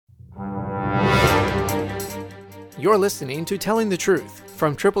You're listening to Telling the Truth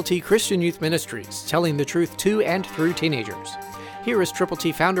from Triple T Christian Youth Ministries, telling the truth to and through teenagers. Here is Triple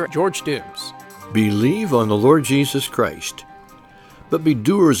T founder George Dooms. Believe on the Lord Jesus Christ, but be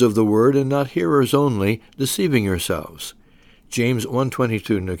doers of the word and not hearers only, deceiving yourselves. James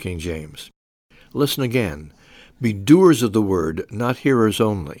 1:22, New King James. Listen again. Be doers of the word, not hearers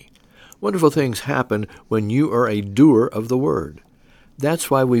only. Wonderful things happen when you are a doer of the word. That's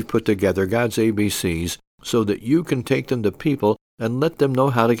why we've put together God's ABCs, so that you can take them to people and let them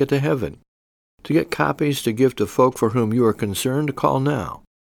know how to get to heaven. To get copies to give to folk for whom you are concerned, call now.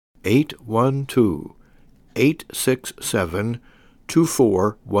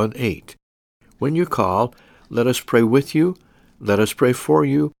 812-867-2418. When you call, let us pray with you, let us pray for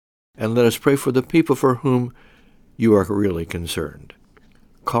you, and let us pray for the people for whom you are really concerned.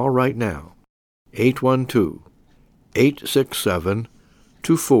 Call right now.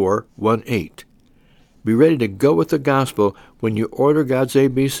 812-867-2418. Be ready to go with the gospel when you order God's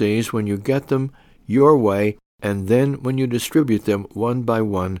ABCs, when you get them your way, and then when you distribute them one by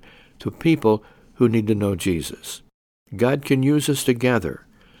one to people who need to know Jesus. God can use us together,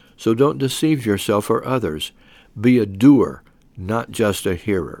 so don't deceive yourself or others. Be a doer, not just a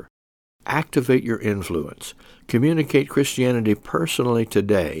hearer. Activate your influence. Communicate Christianity personally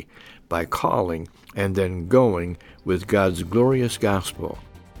today by calling and then going with God's glorious gospel.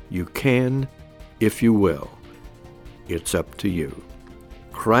 You can, if you will. It's up to you.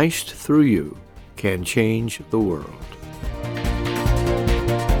 Christ, through you, can change the world.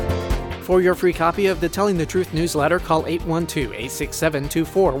 For your free copy of the Telling the Truth newsletter, call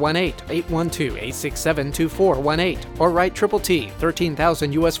 812-867-2418, 812-867-2418, or write Triple T,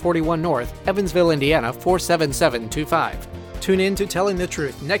 13,000 U.S. 41 North, Evansville, Indiana, 47725. Tune in to Telling the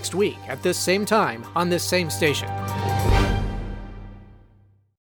Truth next week at this same time on this same station.